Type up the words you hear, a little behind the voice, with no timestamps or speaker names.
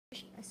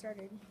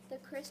started. The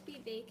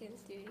Crispy Bacon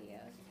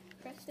Studios,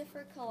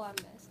 Christopher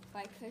Columbus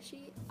by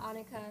Cushy,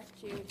 Annika,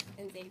 Jude,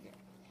 and Xavier.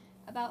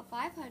 About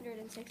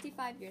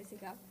 565 years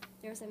ago,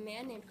 there was a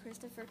man named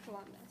Christopher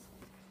Columbus.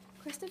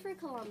 Christopher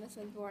Columbus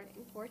was born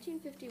in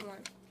 1451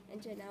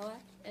 in Genoa,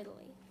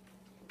 Italy.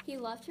 He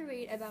loved to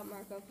read about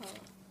Marco Polo.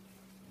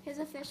 His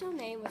official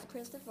name was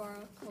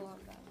Cristoforo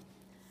Colombo.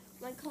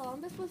 When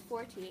Columbus was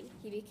 14,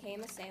 he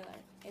became a sailor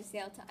and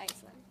sailed to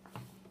Iceland.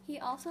 He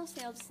also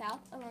sailed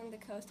south along the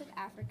coast of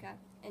Africa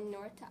and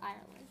north to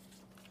Ireland.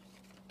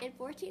 In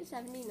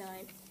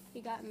 1479,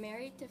 he got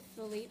married to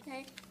Felipe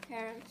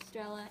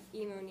Perestrella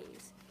y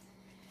Moniz.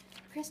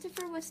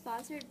 Christopher was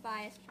sponsored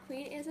by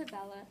Queen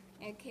Isabella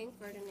and King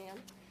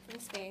Ferdinand from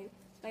Spain,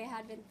 but it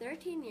had been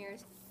 13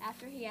 years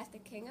after he asked the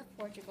King of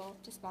Portugal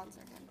to sponsor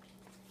him.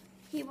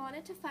 He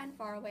wanted to find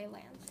faraway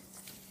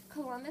lands.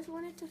 Columbus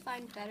wanted to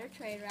find better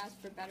trade routes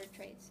for better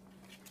trades.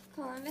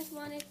 Columbus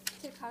wanted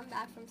to come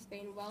back from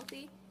Spain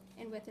wealthy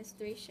and with his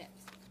 3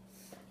 ships.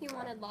 He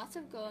wanted lots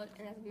of gold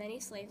and as many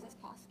slaves as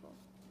possible.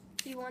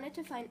 He wanted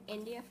to find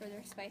India for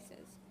their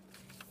spices.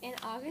 In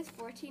August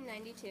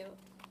 1492,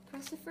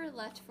 Christopher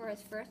left for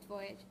his first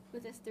voyage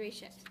with his 3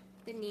 ships,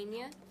 the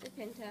Nina, the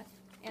Pinta,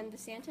 and the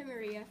Santa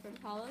Maria from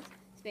Palos,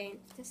 Spain,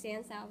 to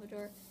San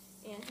Salvador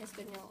and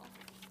Hispaniola.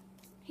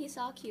 He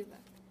saw Cuba.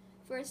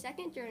 For his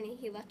second journey,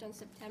 he left on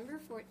September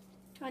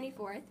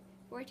 24th,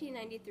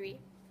 1493,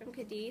 from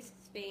Cadiz,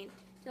 Spain,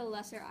 to the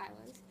Lesser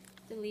Islands,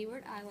 the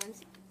Leeward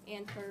Islands,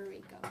 and Puerto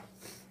Rico.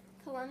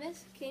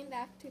 Columbus came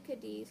back to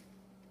Cadiz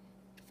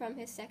from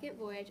his second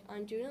voyage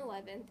on June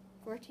 11th,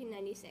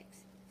 1496.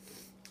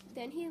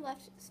 Then he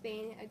left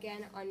Spain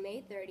again on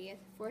May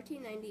 30th,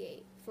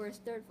 1498, for his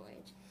third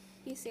voyage.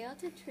 He sailed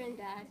to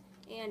Trinidad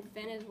and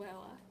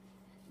Venezuela.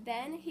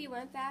 Then he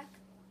went back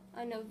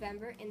on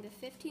November in the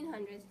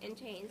 1500s in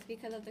chains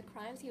because of the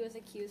crimes he was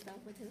accused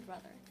of with his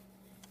brother.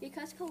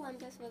 Because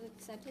Columbus was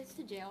sentenced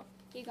to jail,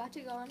 he got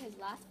to go on his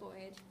last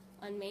voyage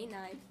on May 9,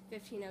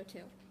 1502.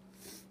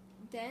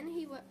 Then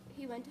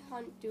he went to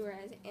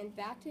Honduras and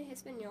back to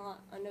Hispaniola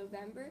on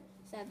November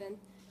 7,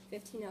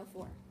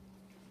 1504.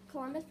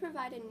 Columbus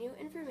provided new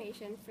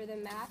information for the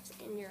maps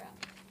in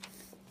Europe.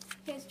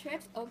 His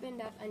trips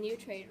opened up a new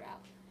trade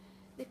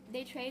route.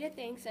 They traded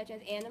things such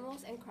as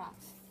animals and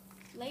crops.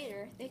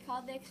 Later, they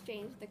called the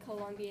exchange the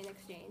Columbian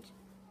Exchange.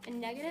 A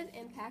negative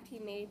impact he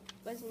made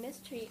was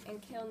mistreat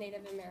and kill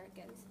Native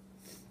Americans.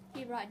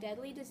 He brought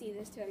deadly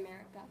diseases to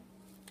America.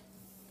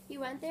 He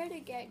went there to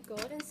get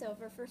gold and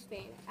silver for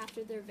Spain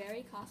after their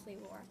very costly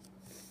war.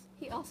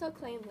 He also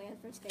claimed land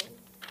from Spain.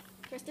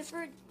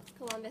 Christopher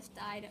Columbus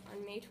died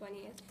on May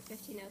 20th,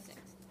 1506.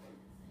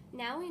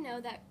 Now we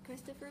know that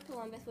Christopher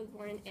Columbus was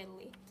born in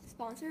Italy,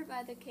 sponsored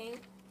by the King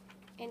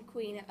and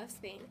Queen of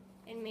Spain,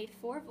 and made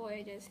 4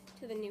 voyages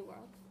to the New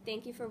World.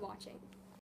 Thank you for watching.